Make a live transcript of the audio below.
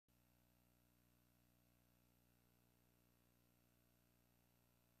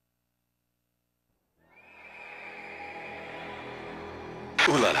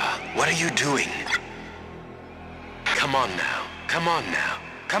Ooh la la, what are you doing? Come on now, come on now,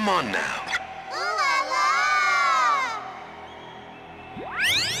 come on now. Ooh la la!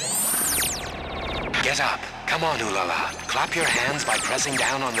 Get up, come on, ooh la la. Clap your hands by pressing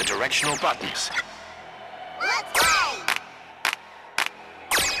down on the directional buttons. Let's play!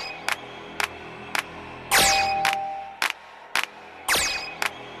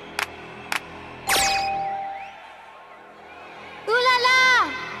 Ooh la la!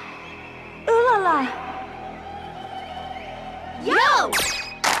 Ooh la la! Yo!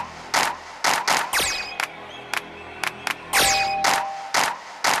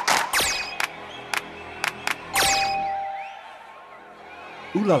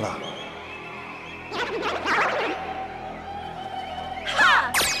 Ooh la la.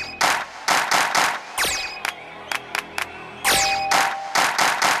 Ha!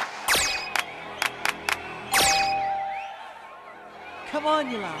 Come on,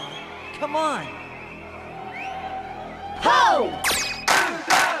 Yulala. Come on. Ho!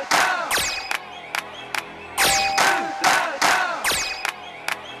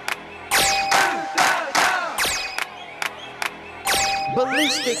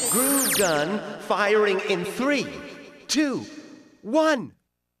 Ballistic Groove Gun firing in 3, 2, 1.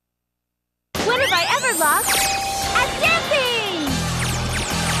 When have I ever lost at dancing?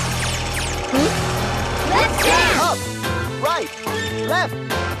 Let's dance! Up, right, left,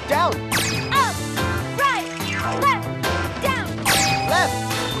 down, Up, right, left, down, left,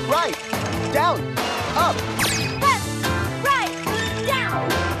 right, down, up. left, right,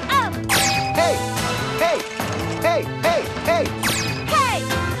 down, up. Hey, hey, hey, hey, hey. Hey,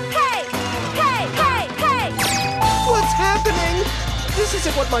 hey, hey, hey, hey. What's happening? This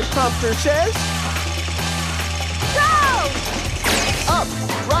isn't what my prompter says. Go! Up,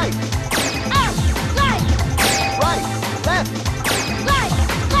 right, Up, right, right, left, right,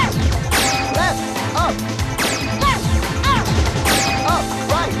 left, left, up, up,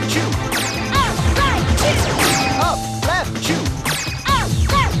 right, chew, up, right, two, up, left, chew, up,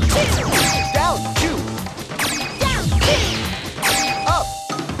 left, two, down, chew, down, two, up,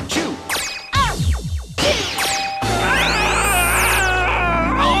 chew. up, two.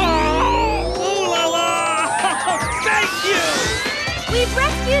 Ooh la la! Thank you! We've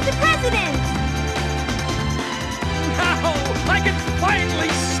rescued the president! Now I can finally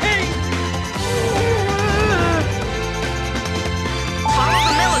sing! Follow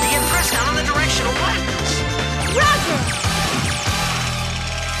the melody and press down on the directional buttons. Roger!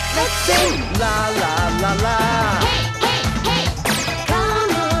 Let's sing. La la la la. Hey, hey, hey!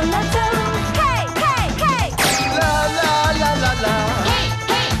 Come on, let's go! Hey, hey, hey! La la la la la. Hey,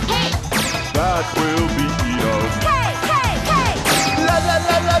 hey, hey! That will be enough. Hey, hey, hey! La la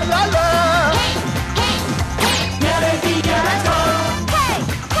la la la la. Hey, hey, hey! Melodía, let's go. Hey,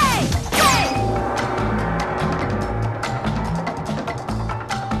 hey, hey!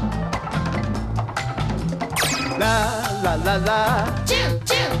 La la la la. Choo,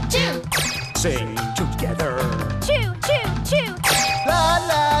 choo, choo! Sing together. Choo, choo, choo! La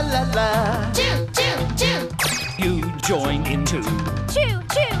la la la. Choo, choo, choo! You join in too. Choo,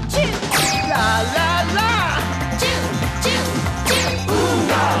 choo, choo! La la la. Choo, choo, choo!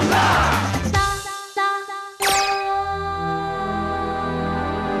 La, la, la.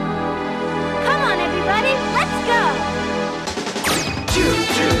 Come on, everybody, let's go! Choo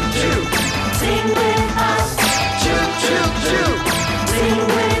choo choo. Sing with us! Choo choo choo. Sing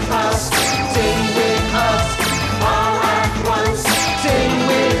with us! Sing with us. All at once! Sing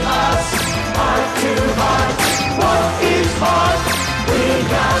with us. Heart to heart! What is heart? We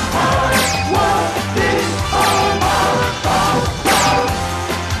got heart! What is heart?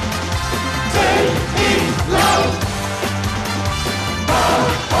 Taking love!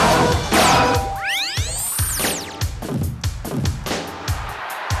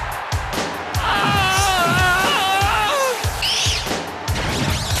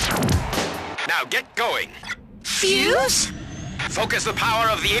 Now get going. Fuse? Focus the power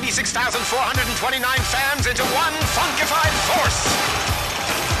of the 86,429 fans into one funkified force.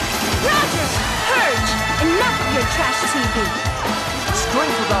 Roger! Purge! Enough of your trash TV!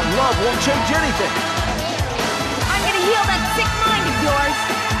 Strength without love won't change anything. I'm gonna heal that sick mind of yours!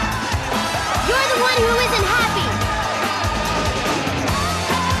 You're the one who isn't happy!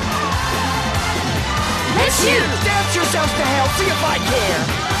 Let's shoot! Dance yourselves to hell. See if I care.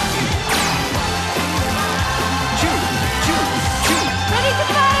 Choo choo choo. Ready to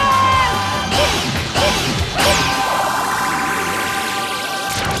fire!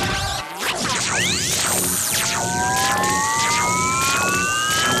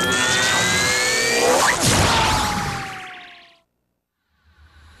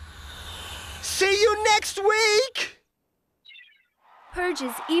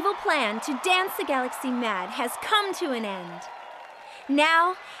 Purge's evil plan to dance the galaxy mad has come to an end.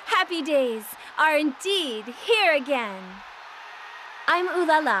 Now, happy days are indeed here again. I'm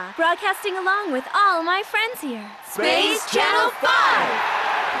Ulala, broadcasting along with all my friends here. Space Channel 5!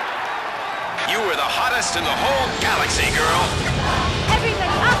 You were the hottest in the whole galaxy, girl.